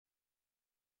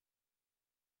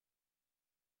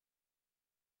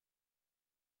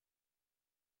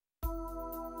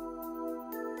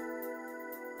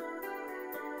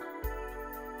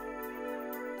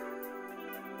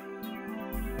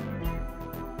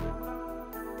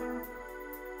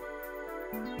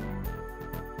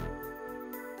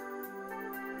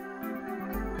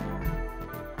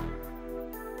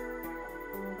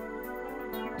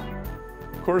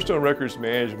Cornerstone Records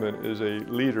Management is a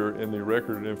leader in the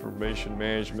record and information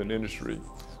management industry.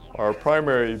 Our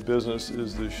primary business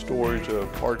is the storage of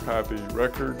hard copy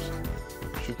records,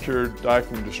 secured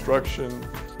document destruction,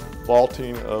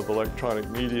 vaulting of electronic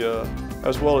media,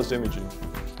 as well as imaging.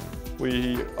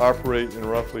 We operate in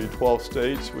roughly 12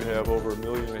 states. We have over 1.5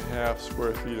 million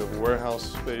square feet of warehouse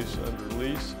space under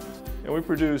lease, and we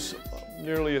produce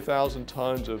nearly 1,000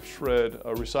 tons of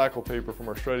recycled paper from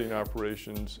our shredding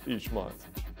operations each month.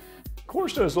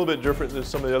 Cornerstone is a little bit different than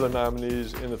some of the other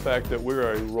nominees in the fact that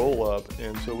we're a roll-up,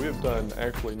 and so we have done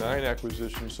actually 9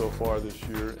 acquisitions so far this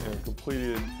year and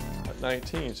completed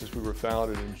 19 since we were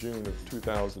founded in June of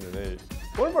 2008.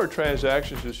 One of our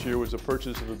transactions this year was the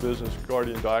purchase of a business,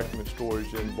 Guardian Document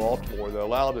Storage in Baltimore, that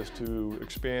allowed us to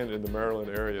expand in the Maryland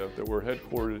area. That we're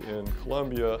headquartered in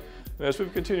Columbia, and as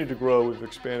we've continued to grow, we've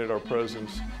expanded our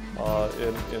presence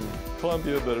in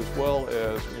Columbia, but as well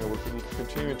as we're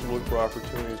continuing to look for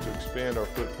opportunities to expand our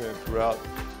footprint throughout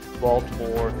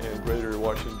Baltimore and greater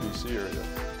Washington, D.C. area.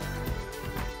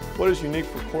 What is unique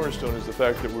for Cornerstone is the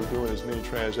fact that we're doing as many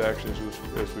transactions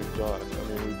as we've done. I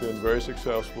mean, we've been very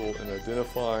successful in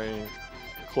identifying,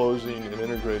 closing, and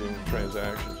integrating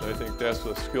transactions. I think that's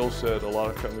a skill set a lot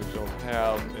of companies don't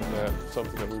have, and that's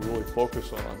something that we really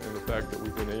focus on. And the fact that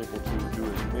we've been able to do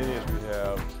as many as we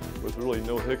have with really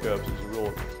no hiccups is a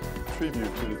real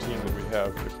tribute to the team that we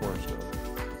have at Cornerstone.